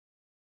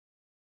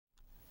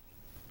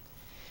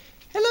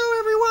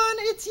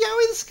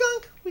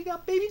we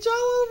got Baby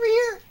Jawa over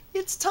here.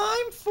 It's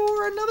time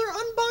for another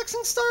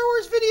unboxing Star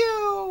Wars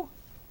video.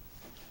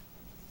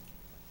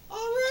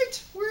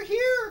 Alright, we're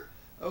here.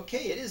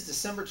 Okay, it is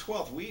December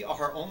 12th. We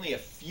are only a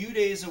few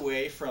days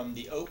away from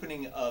the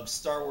opening of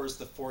Star Wars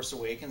The Force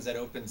Awakens. That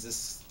opens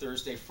this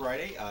Thursday,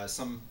 Friday.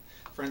 Some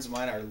friends of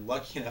mine are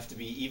lucky enough to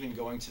be even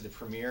going to the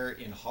premiere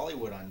in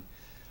Hollywood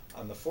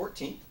on the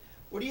 14th.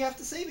 What do you have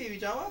to say, Baby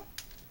Jawa?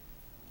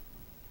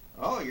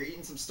 Oh, you're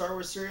eating some Star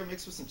Wars cereal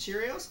mixed with some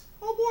Cheerios?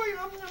 Oh boy,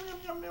 yum, yum, yum,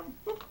 yum, yum.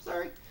 Oops,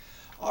 sorry.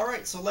 All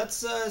right, so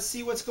let's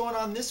see what's going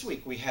on this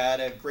week. We had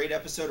a great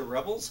episode of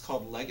Rebels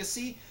called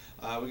Legacy.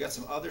 We got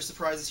some other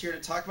surprises here to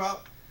talk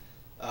about.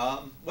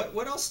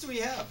 What else do we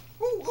have?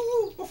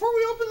 Ooh, before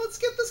we open, let's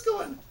get this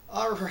going.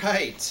 All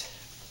right.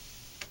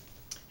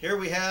 Here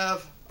we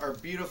have our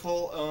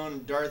beautiful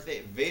own Darth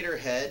Vader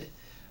head.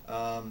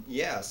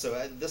 Yeah,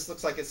 so this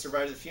looks like it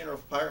survived the funeral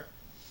of Pyre.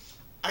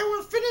 I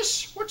will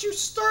finish what you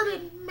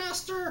started,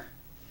 Master.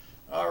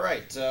 All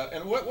right,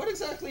 and what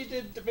exactly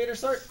did Vader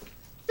start?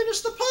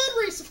 Finish the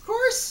pod race, of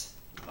course.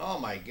 Oh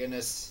my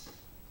goodness.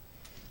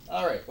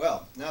 All right,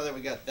 well, now that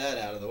we got that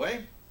out of the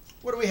way,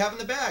 what do we have in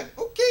the bag?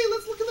 Okay,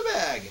 let's look in the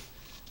bag.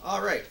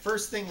 All right,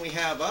 first thing we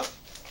have up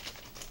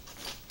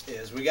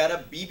is we got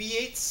a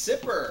BB-8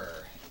 sipper.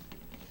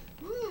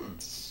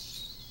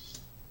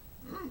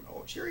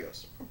 Oh,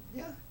 Cheerios.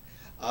 Yeah.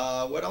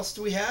 What else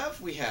do we have?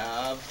 We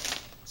have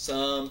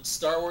some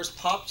Star Wars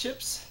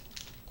Popchips.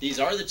 These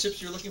are the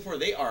chips you're looking for.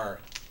 They are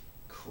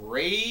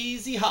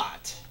crazy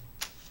hot.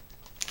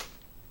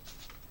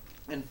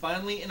 And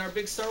finally, in our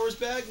big Star Wars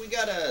bag, we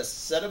got a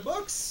set of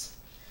books.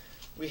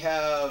 We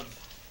have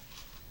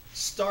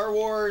Star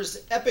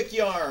Wars Epic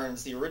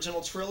Yarns, the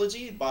original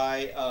trilogy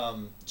by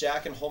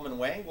Jack and Holman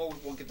Wang.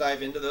 We'll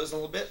dive into those in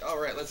a little bit.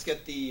 All right, let's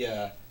get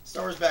the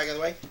Star Wars bag out of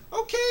the way.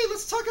 Okay,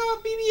 let's talk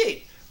about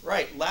BB-8.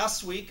 Right,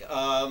 last week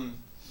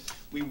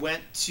we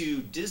went to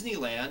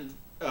Disneyland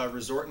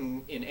Resort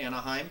in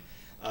Anaheim,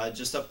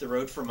 just up the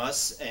road from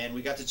us, and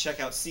we got to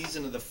check out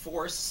Season of the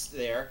Force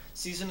there.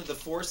 Season of the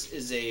Force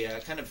is a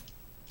kind of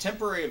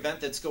temporary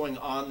event that's going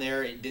on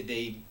there.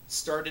 They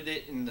started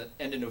it in the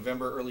end of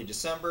November, early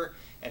December,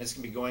 and it's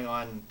going to be going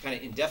on kind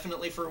of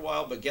indefinitely for a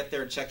while, but get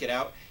there, check it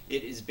out.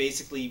 It is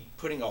basically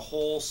putting a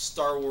whole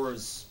Star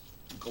Wars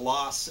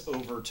gloss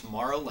over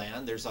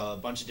Tomorrowland. There's a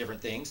bunch of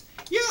different things.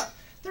 Yeah,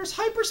 there's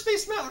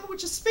Hyperspace Mountain,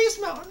 which is Space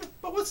Mountain,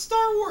 but with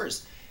Star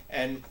Wars.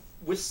 And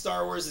with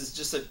Star Wars is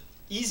just an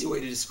easy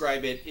way to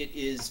describe it. It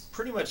is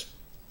pretty much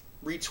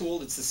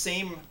retooled. It's the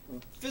same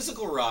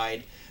physical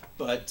ride,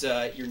 but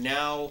you're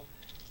now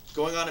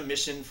going on a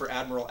mission for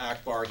Admiral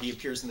Akbar. He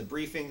appears in the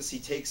briefings. He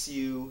takes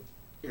you,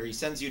 or he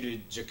sends you to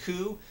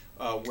Jakku,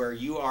 where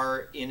you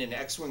are in an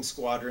X-Wing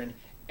squadron.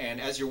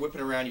 And as you're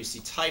whipping around, you see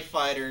TIE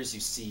fighters,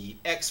 you see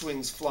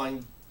X-Wings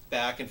flying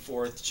back and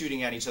forth,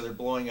 shooting at each other,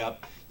 blowing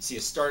up. You see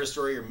a Star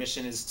Destroyer. Your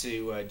mission is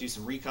to do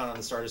some recon on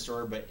the Star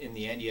Destroyer, but in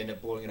the end, you end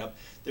up blowing it up.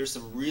 There's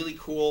some really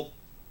cool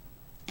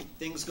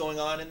things going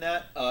on in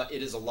that.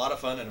 It is a lot of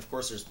fun, and of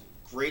course, there's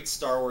great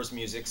Star Wars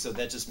music, so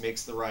that just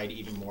makes the ride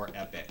even more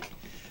epic.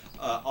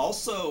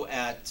 Also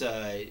at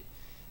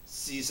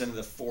Season of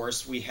the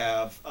Force, we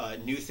have a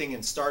new thing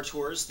in Star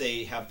Tours.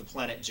 They have the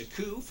planet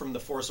Jakku from The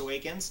Force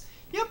Awakens.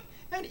 Yep,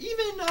 and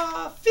even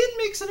Finn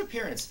makes an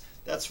appearance.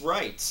 That's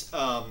right.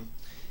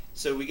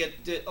 So we get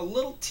a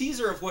little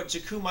teaser of what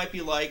Jakku might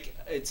be like.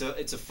 It's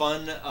a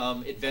fun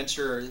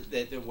adventure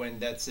when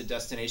that's a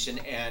destination,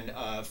 and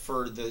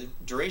for the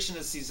duration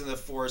of Season of the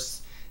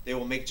Force, they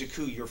will make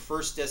Jakku your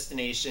first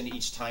destination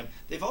each time.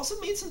 They've also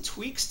made some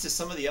tweaks to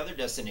some of the other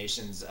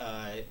destinations.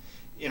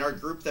 In our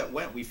group that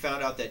went, we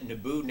found out that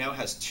Naboo now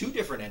has two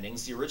different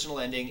endings, the original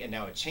ending and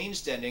now a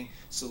changed ending,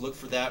 so look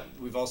for that.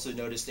 We've also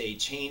noticed a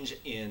change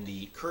in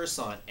the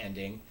Coruscant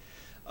ending.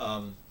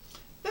 Then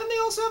they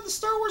also have the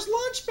Star Wars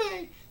launch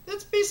bay.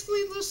 That's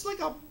basically just like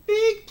a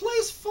big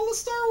place full of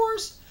Star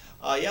Wars.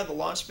 Yeah, the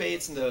launch bay,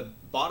 it's in the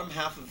bottom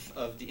half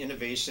of the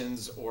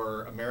Innovations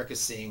or America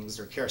Sings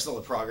or Carousel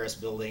of Progress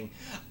building.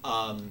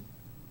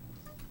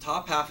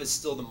 Top half is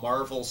still the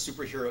Marvel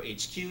Superhero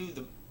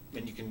HQ,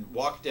 and you can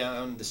walk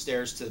down the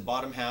stairs to the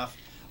bottom half,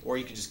 or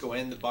you can just go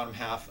in the bottom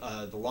half.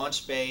 The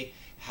launch bay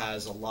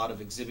has a lot of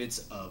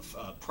exhibits of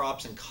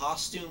props and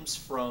costumes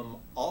from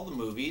all the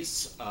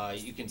movies.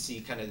 You can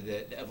see kind of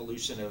the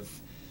evolution of,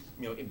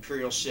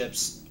 Imperial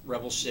ships,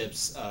 Rebel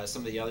ships,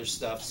 some of the other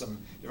stuff, some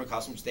different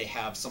costumes. They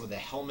have some of the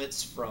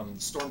helmets from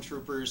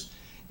Stormtroopers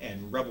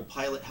and Rebel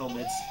pilot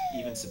helmets,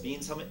 even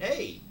Sabine's helmet.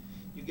 Hey,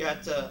 you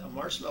got a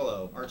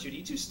marshmallow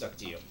R2-D2 stuck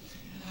to you.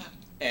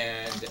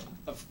 And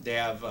they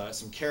have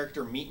some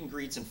character meet and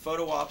greets and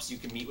photo ops. You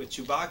can meet with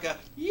Chewbacca.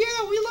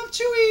 Yeah, we love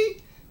Chewie.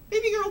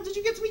 Baby girl, did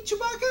you get to meet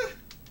Chewbacca?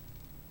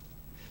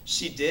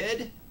 She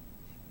did,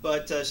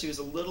 but she was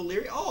a little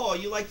leery. Oh,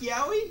 you like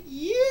Yowie?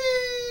 Yay!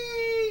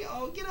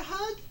 Oh, get a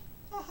hug.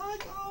 A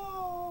hug.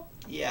 Oh.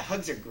 Yeah,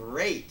 hugs are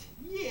great.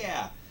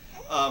 Yeah.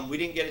 We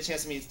didn't get a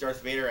chance to meet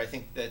Darth Vader. I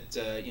think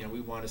that we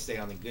want to stay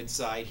on the good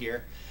side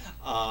here.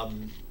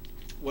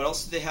 What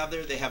else do they have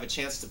there? They have a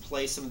chance to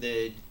play some of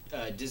the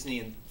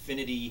Disney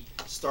Infinity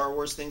Star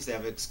Wars things. They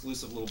have an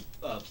exclusive little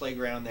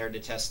playground there to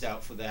test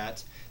out for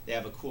that. They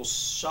have a cool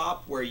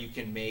shop where you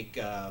can make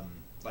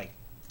like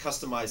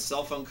customized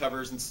cell phone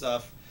covers and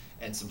stuff,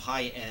 and some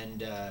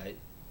high-end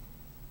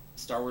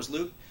Star Wars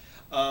loot.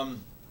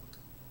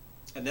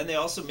 And then they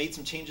also made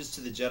some changes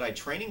to the Jedi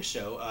training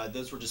show.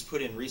 Those were just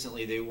put in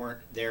recently. They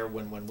weren't there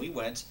when we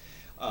went.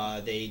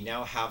 They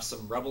now have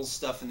some Rebels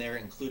stuff in there,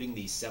 including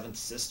the Seventh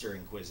Sister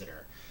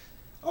Inquisitor.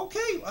 Okay,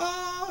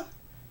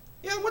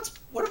 yeah,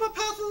 what about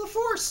Path of the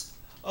Force?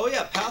 Oh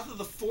yeah, Path of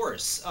the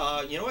Force.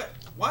 You know what?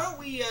 Why don't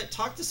we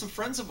talk to some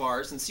friends of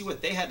ours and see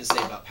what they had to say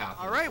about Path of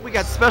the Force. All right, we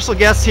got special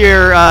guests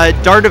here,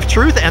 Dart of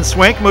Truth and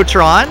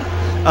Swankmotron,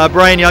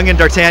 Brian Young and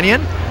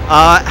D'Artagnan.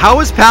 How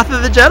was Path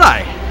of the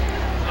Jedi?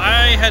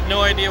 I had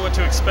no idea what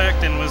to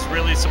expect and was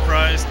really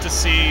surprised to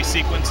see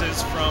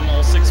sequences from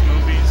all 6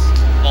 movies.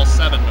 All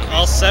 7 movies.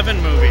 All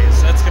 7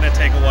 movies. That's going to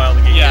take a while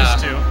to get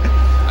used to.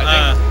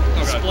 I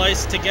think,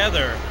 spliced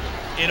together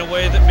in a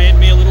way that made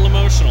me a little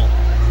emotional.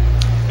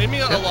 Made me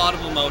a lot of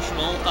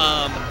emotional.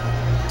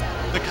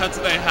 The cuts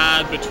that they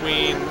had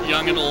between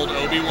young and old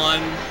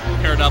Obi-Wan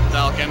paired up with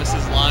Alec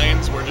Guinness's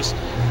lines were just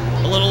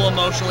a little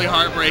emotionally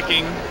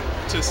heartbreaking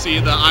to see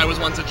the I was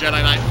once a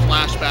Jedi Knight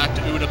flashback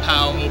to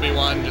Utapau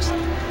Obi-Wan. Just,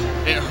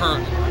 it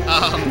hurt.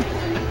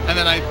 And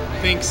then I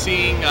think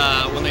seeing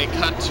when they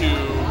cut to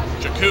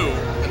Jakku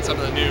and some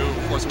of the new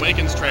Force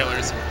Awakens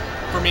trailers,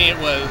 for me it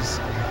was,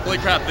 holy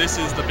crap, this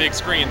is the big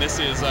screen. This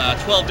is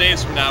 12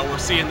 days from now, we're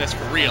seeing this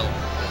for real.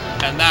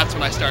 And that's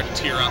when I started to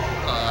tear up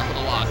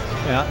a lot.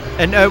 Yeah.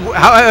 And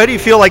how do you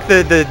feel like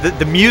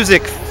the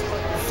music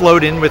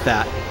flowed in with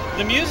that?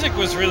 The music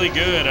was really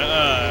good.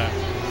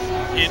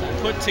 It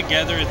put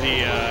together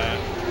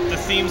the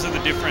themes of the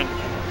different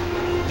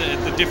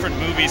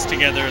movies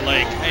together,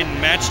 like,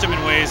 and matched them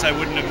in ways I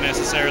wouldn't have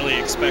necessarily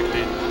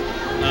expected.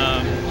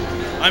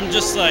 I'm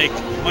just like,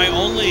 my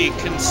only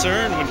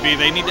concern would be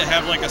they need to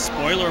have like a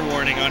spoiler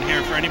warning on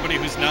here for anybody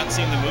who's not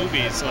seen the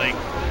movies. Like,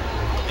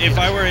 if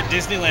I were at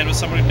Disneyland with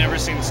someone who'd never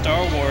seen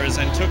Star Wars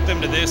and took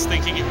them to this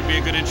thinking it would be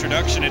a good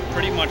introduction, it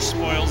pretty much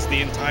spoils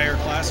the entire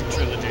classic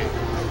trilogy.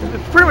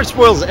 It pretty much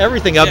spoils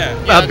everything.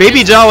 Yeah.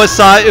 Baby Jawa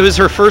saw it was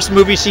her first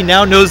movie. She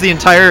now knows the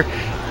entire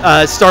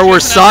Star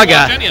Wars saga.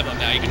 Watch any of them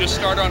now. You can just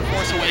start on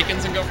Force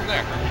Awakens and go from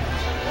there.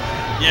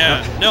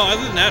 Yeah. No,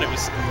 other than that, it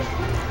was...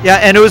 Yeah,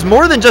 and it was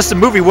more than just a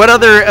movie. What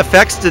other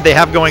effects did they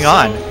have going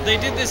on? They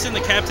did this in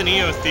the Captain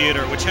EO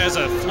Theater, which has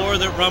a floor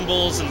that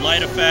rumbles and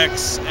light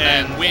effects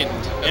and wind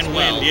as and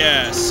well. wind,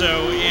 yeah.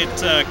 So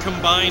it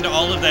combined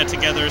all of that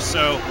together.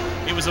 So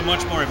it was a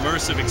much more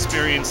immersive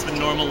experience than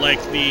normal.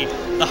 Like the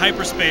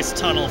hyperspace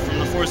tunnel from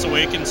the Force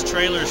Awakens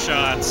trailer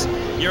shots,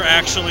 you're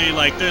actually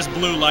like, there's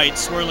blue light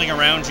swirling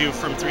around you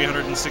from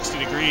 360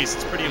 degrees.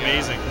 It's pretty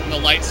amazing. And the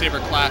lightsaber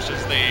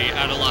clashes, they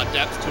add a lot of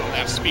depth to them. They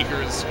have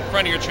speakers in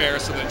front of your chair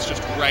so that it's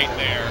just right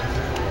there.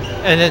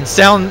 And then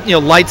sound,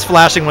 lights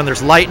flashing when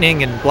there's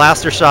lightning and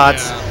blaster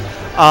shots.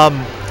 Yeah.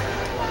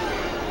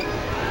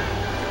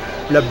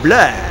 Blah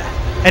blah.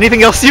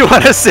 Anything else you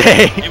want to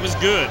say? It was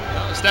good.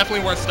 It's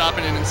definitely worth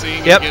stopping in and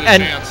seeing Yep, and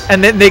get a chance.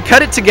 And then they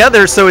cut it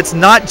together so it's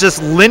not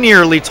just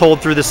linearly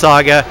told through the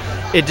saga.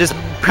 It just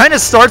kind of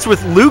starts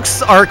with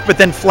Luke's arc, but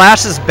then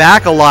flashes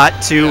back a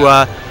lot to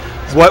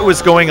what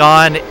was going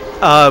on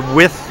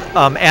with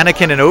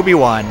Anakin and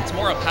Obi-Wan. It's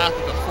more a path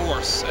of the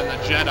Force and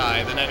the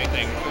Jedi than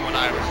anything, from what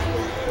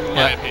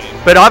my opinion.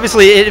 But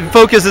obviously, it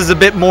focuses a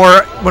bit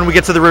more when we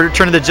get to the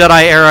Return of the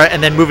Jedi era,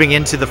 and then moving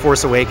into the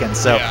Force Awakens.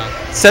 So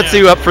sets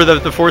you up for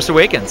the Force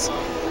Awakens.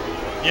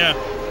 Yeah,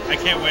 I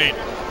can't wait.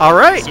 All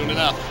right. Soon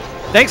enough.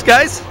 Thanks,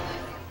 guys.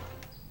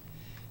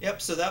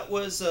 Yep, so that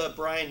was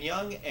Brian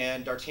Young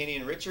and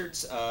D'Artagnan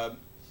Richards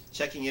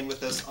checking in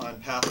with us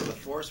on Path of the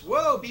Force.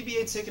 Whoa,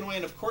 BB-8's taken away,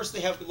 and of course they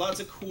have lots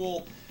of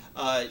cool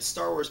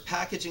Star Wars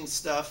packaging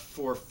stuff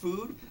for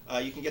food.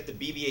 You can get the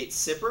BB-8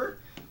 Sipper,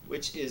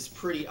 which is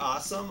pretty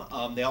awesome.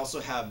 They also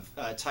have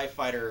TIE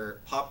Fighter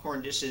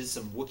popcorn dishes,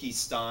 some Wookiee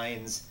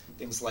steins,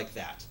 things like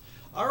that.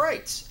 All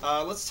right,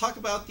 let's talk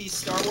about the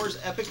Star Wars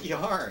Epic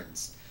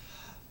Yarns.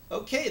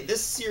 Okay,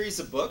 this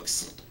series of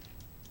books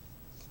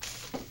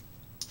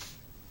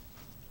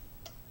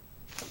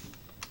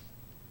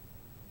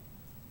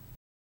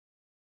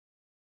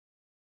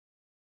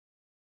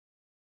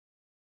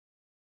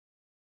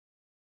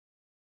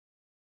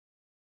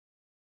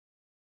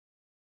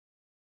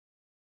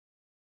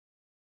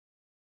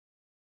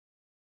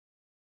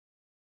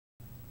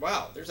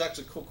Wow, there's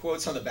actually cool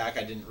quotes on the back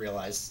I didn't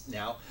realize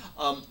now.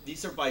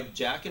 These are by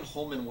Jack and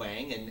Holman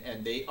Wang,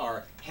 and they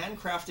are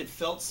handcrafted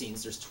felt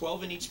scenes. There's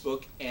 12 in each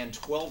book and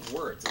 12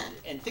 words.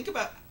 And think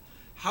about,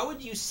 how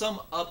would you sum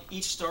up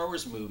each Star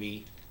Wars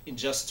movie in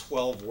just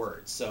 12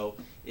 words? So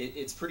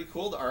it's pretty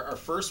cool. Our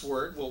first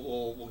word,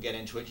 we'll get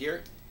into it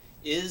here,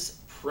 is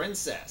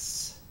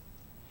princess.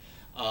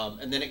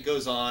 And then it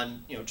goes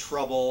on,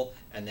 trouble,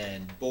 and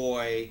then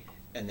boy,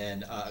 and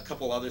then a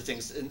couple other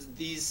things. And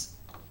these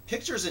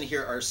pictures in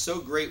here are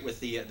so great with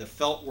the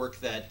felt work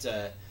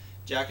that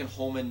Jack and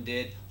Holman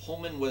did.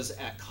 Holman was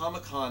at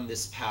Comic-Con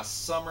this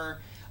past summer.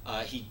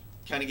 He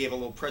kind of gave a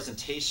little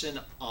presentation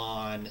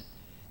on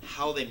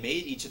how they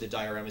made each of the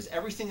dioramas.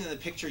 Everything in the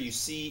picture you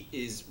see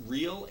is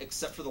real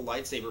except for the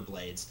lightsaber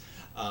blades.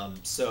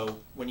 So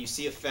when you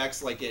see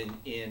effects like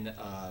in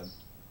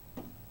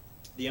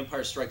The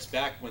Empire Strikes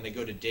Back, when they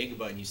go to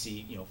Dagobah and you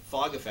see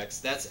fog effects,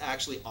 that's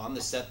actually on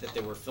the set that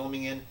they were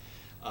filming in.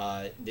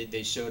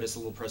 They showed us a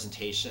little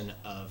presentation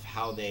of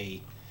how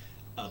they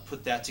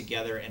put that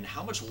together and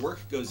how much work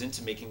goes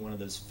into making one of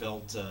those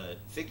felt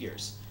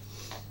figures.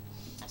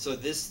 So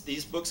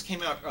these books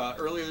came out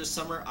earlier this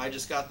summer. I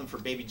just got them for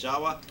baby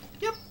Jawa.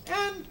 Yep,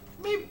 and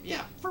maybe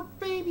for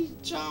baby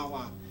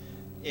Jawa.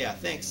 Yeah,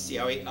 thanks,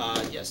 Yowie.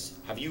 Yes.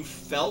 Have you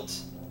felt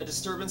a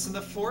disturbance in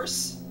the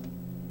Force?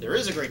 There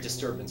is a great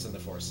disturbance in the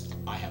Force.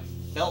 I have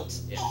felt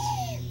it.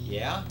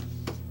 Yeah?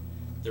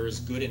 There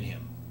is good in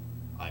him.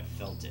 I've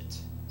felt it.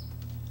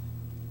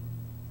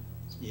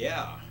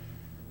 Yeah.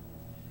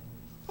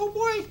 Oh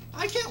boy,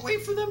 I can't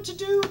wait for them to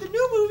do the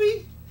new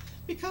movie,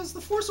 because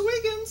The Force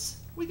Awakens,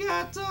 we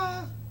got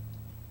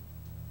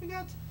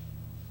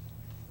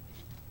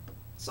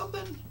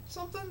something.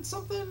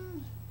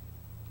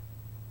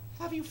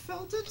 Have you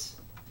felt it?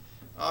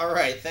 All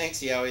right, thanks,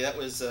 Yowie. That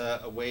was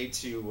a way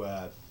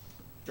to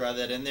draw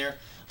that in there.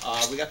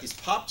 We got these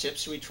Popchips.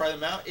 Should we try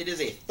them out? It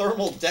is a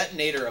thermal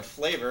detonator of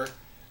flavor.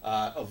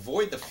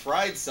 Avoid the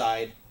fried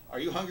side. Are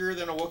you hungrier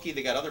than a Wookiee?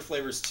 They got other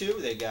flavors too.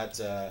 They got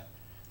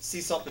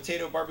sea salt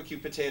potato, barbecue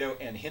potato,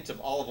 and hint of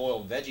olive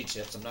oil veggie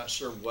chips. I'm not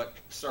sure what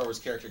Star Wars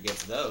character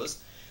gets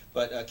those.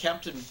 But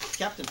Captain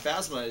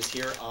Phasma is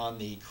here on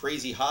the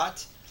Crazy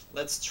Hot.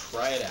 Let's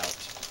try it out.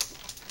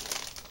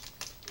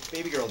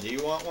 Baby girl, do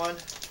you want one?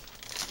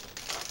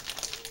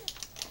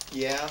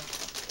 Yeah?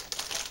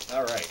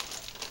 All right.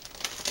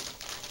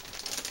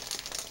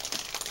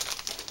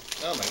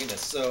 Oh my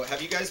goodness. So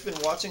have you guys been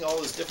watching all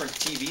those different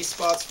TV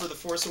spots for The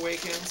Force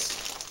Awakens?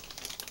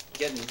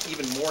 Getting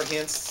even more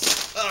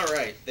hints. All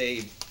right.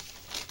 They,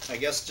 I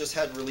guess, just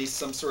had released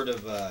some sort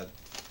of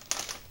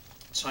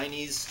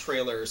Chinese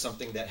trailer or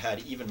something that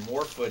had even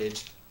more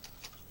footage.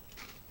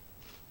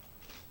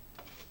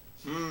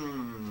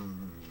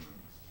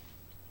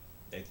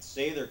 They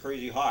say they're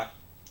crazy hot.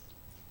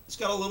 It's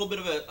got a little bit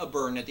of a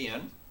burn at the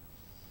end.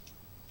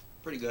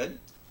 Pretty good.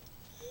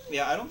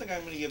 Yeah, I don't think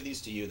I'm going to give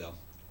these to you, though.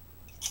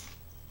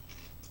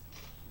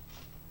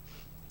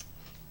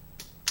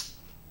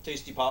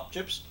 Tasty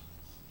Popchips.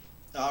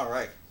 All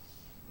right.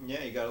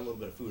 Yeah, you got a little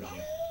bit of food on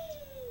you.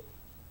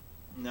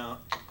 No.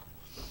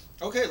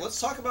 Okay, let's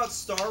talk about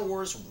Star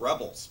Wars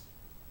Rebels.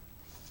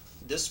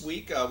 This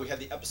week, we had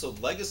the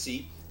episode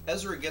Legacy.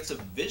 Ezra gets a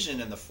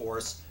vision in the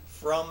Force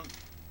from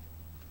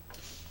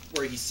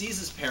where he sees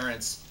his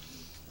parents.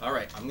 All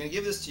right, I'm going to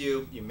give this to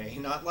you. You may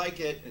not like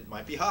it. It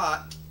might be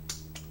hot.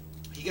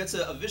 He gets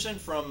a vision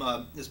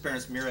from his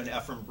parents, Mira and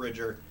Ephraim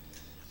Bridger,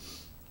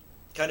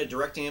 kind of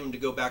directing him to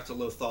go back to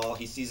Lothal.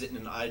 He sees it in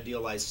an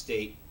idealized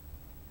state.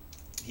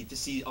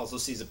 He also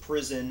sees a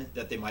prison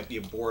that they might be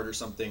aboard or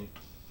something.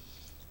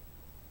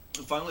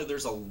 And finally,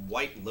 there's a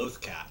white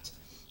Lothcat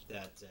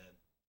that's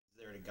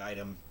there to guide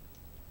him.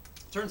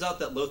 Turns out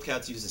that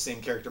Lothcats use the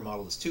same character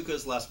model as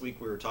Tukas. Last week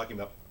we were talking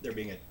about there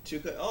being a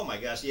Tuka. Oh my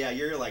gosh, yeah,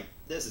 you're like,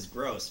 this is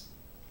gross.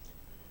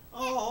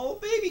 Oh,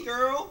 baby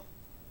girl.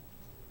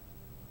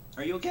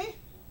 Are you okay?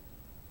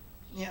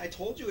 Yeah, I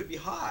told you it'd be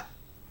hot.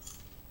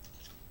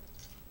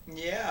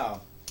 Yeah.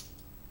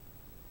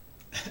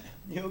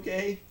 You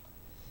okay?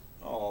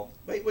 Oh,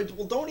 wait,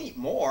 well, don't eat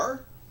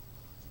more.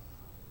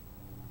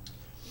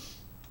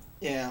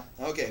 Yeah,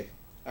 okay.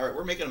 All right,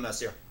 we're making a mess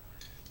here.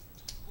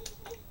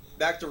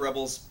 Back to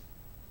Rebels.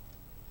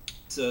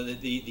 So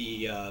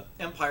the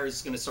Empire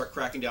is going to start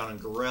cracking down on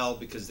Gorel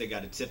because they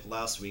got a tip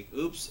last week.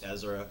 Oops,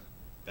 Ezra,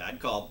 bad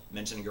call,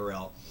 mentioning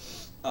Gorel.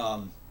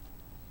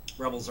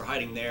 Rebels are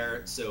hiding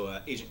there, so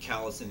Agent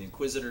Callus and the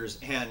Inquisitors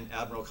and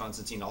Admiral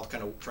Constantine all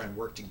kind of try and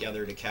work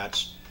together to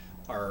catch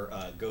our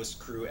Ghost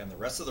crew and the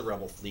rest of the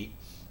Rebel fleet.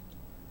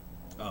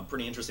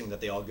 Pretty interesting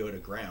that they all go to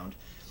ground.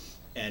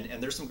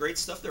 And there's some great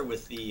stuff there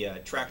with the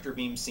tractor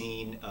beam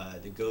scene,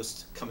 the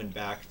Ghost coming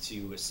back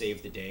to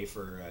save the day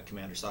for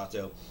Commander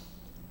Sato.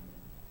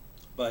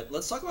 But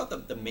let's talk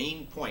about the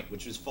main point,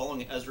 which is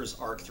following Ezra's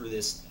arc through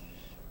this.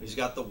 He's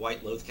got the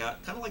white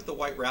Lothcat, kind of like the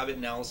White Rabbit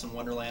in Alice in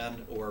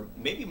Wonderland, or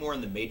maybe more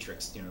in the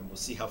Matrix. You know, we'll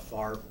see how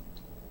far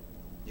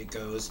it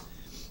goes.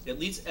 It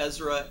leads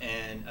Ezra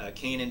and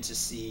Kanan to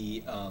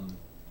see, a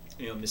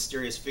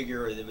mysterious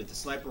figure with the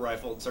sniper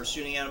rifle. Starts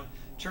shooting at him.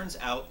 Turns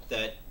out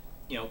that,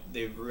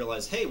 they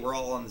realize, hey, we're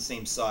all on the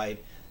same side.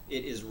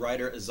 It is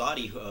Ryder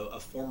Azadi, a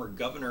former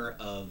governor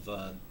of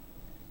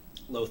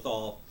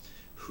Lothal,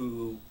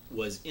 who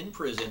was in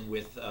prison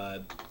with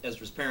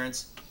Ezra's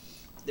parents.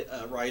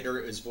 Ryder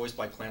is voiced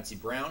by Clancy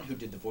Brown, who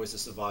did the voice of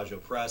Savage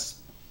Opress.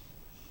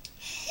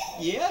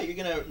 Yeah, you're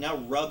gonna now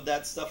rub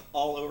that stuff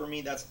all over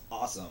me. That's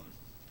awesome.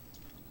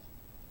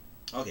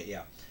 Okay,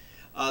 yeah.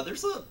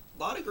 There's a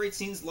lot of great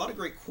scenes, a lot of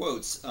great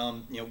quotes.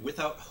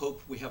 Without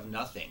hope, we have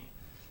nothing.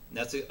 And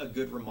that's a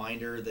good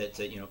reminder that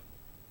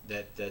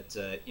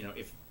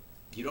if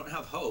you don't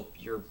have hope,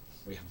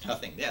 we have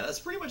nothing. Yeah, that's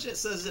pretty much it.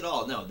 Says it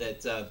all. No,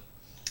 that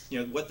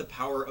what the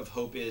power of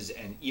hope is,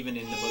 and even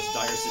in the most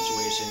dire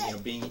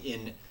situation, being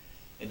in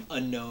an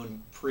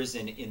unknown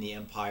prison in the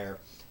Empire,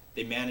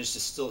 they managed to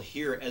still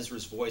hear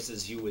Ezra's voice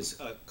as he was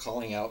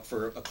calling out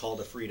for a call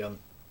to freedom.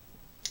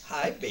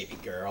 Hi, baby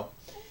girl.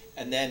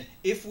 And then,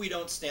 if we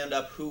don't stand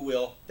up, who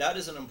will? That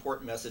is an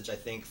important message, I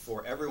think,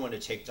 for everyone to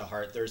take to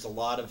heart. There's a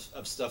lot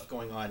of stuff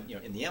going on,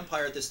 in the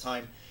Empire at this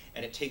time,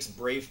 and it takes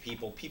brave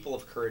people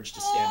of courage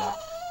to stand up.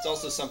 It's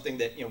also something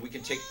that, we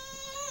can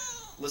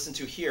listen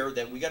to here,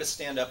 that we got to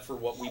stand up for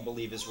what we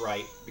believe is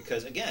right.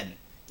 Because, again,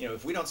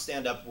 if we don't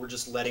stand up, we're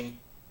just letting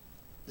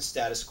the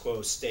status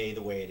quo stay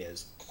the way it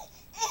is.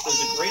 It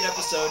was a great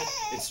episode.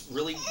 It's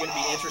really going to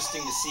be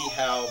interesting to see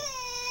how...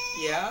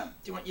 Yeah?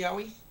 Do you want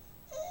Yowie?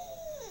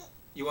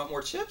 You want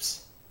more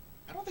chips?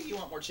 I don't think you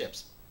want more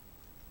chips.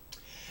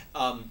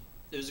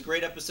 It was a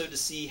great episode to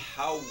see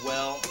how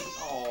well...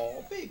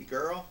 Oh, baby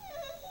girl.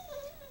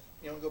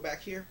 You want to go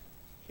back here?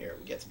 Here,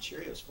 we get some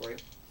Cheerios for you.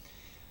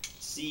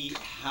 See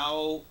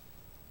how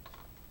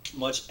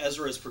much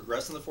Ezra has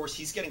progressed in the Force.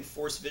 He's getting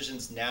Force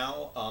visions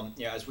now.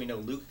 As we know,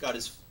 Luke got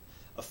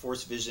a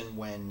Force vision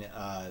when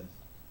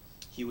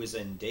he was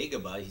in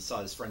Dagobah. He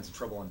saw his friends in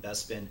trouble on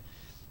Bespin.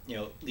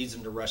 Leads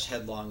him to rush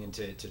headlong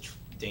into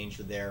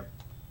danger there.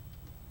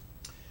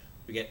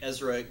 We get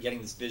Ezra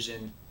getting this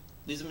vision,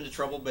 leads him into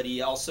trouble, but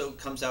he also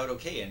comes out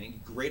okay, and a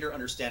greater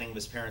understanding of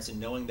his parents,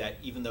 and knowing that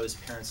even though his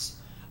parents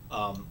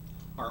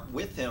aren't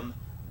with him,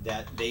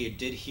 that they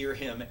did hear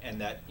him, and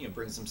that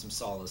brings him some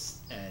solace,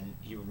 and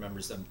he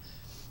remembers them.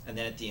 And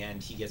then at the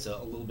end, he gets a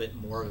little bit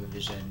more of a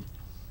vision.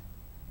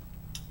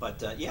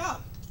 But yeah,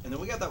 and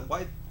then we got that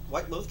white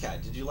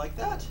Lothcat. Did you like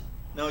that?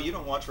 No, you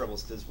don't watch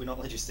Rebels because we don't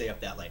let you stay up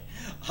that late.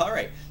 All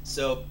right,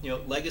 so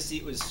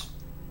Legacy was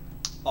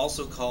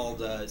also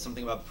called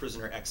something about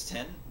Prisoner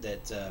X-10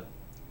 that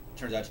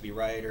turns out to be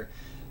right. Or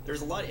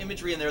there's a lot of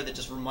imagery in there that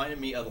just reminded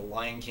me of the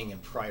Lion King and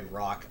Pride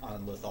Rock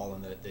on Lothal,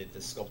 and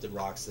the sculpted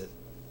rocks that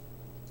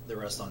they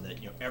rest on. That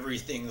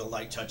everything the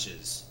light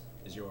touches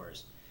is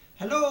yours.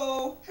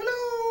 Hello,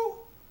 hello,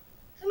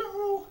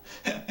 hello.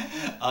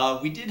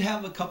 We did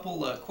have a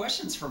couple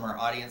questions from our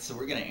audience, so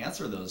we're going to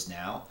answer those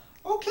now.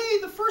 Okay,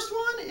 the first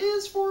one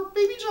is for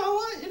Baby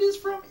Jawa. It is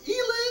from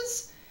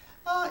Eliz.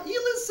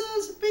 Eliz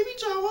says, Baby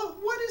Jawa,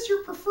 what is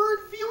your preferred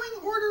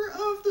viewing order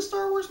of the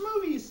Star Wars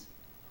movies?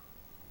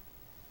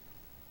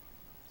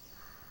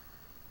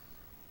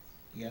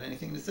 You got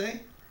anything to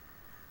say?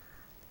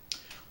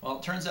 Well,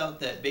 it turns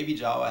out that Baby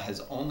Jawa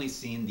has only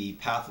seen The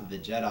Path of the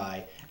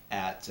Jedi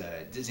at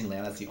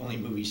Disneyland. That's the only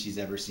movie she's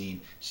ever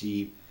seen.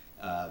 She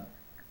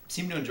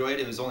seemed to enjoy it.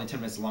 It was only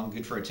 10 minutes long,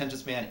 good for her attention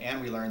span, and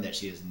we learned that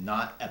she is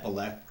not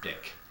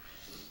epileptic.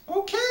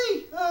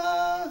 Okay,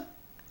 I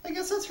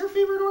guess that's her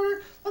favorite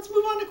order. Let's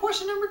move on to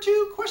question number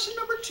 2. Question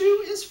number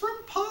 2 is from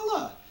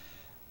Paula.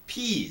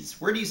 Peas,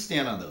 where do you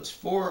stand on those,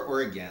 for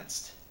or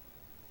against?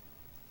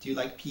 Do you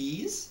like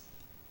peas?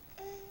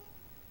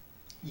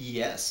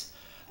 Yes.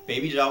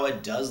 Baby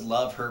Jawa does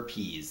love her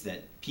peas.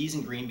 That peas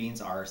and green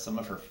beans are some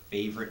of her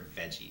favorite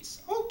veggies.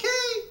 Okay.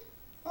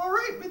 All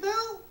right,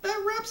 well,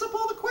 that wraps up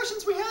all the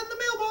questions we had in the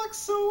mailbox,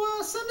 so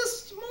send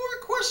us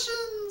more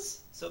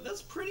questions. So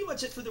that's pretty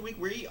much it for the week.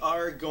 We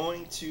are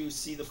going to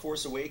see The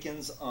Force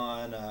Awakens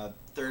on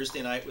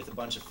Thursday night with a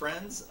bunch of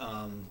friends,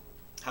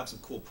 have some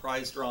cool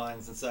prize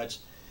drawings and such,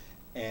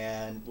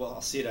 and, well,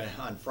 I'll see it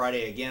on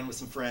Friday again with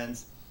some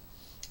friends.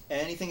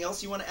 Anything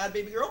else you want to add,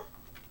 baby girl?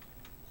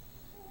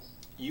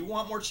 You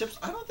want more chips?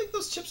 I don't think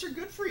those chips are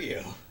good for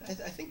you. I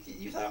think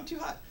you thought them too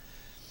hot.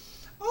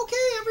 Okay,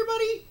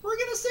 everybody, we're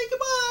going to say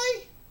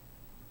goodbye.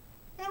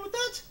 And with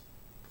that,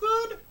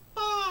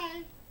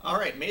 goodbye. All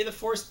right, may the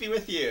Force be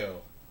with you.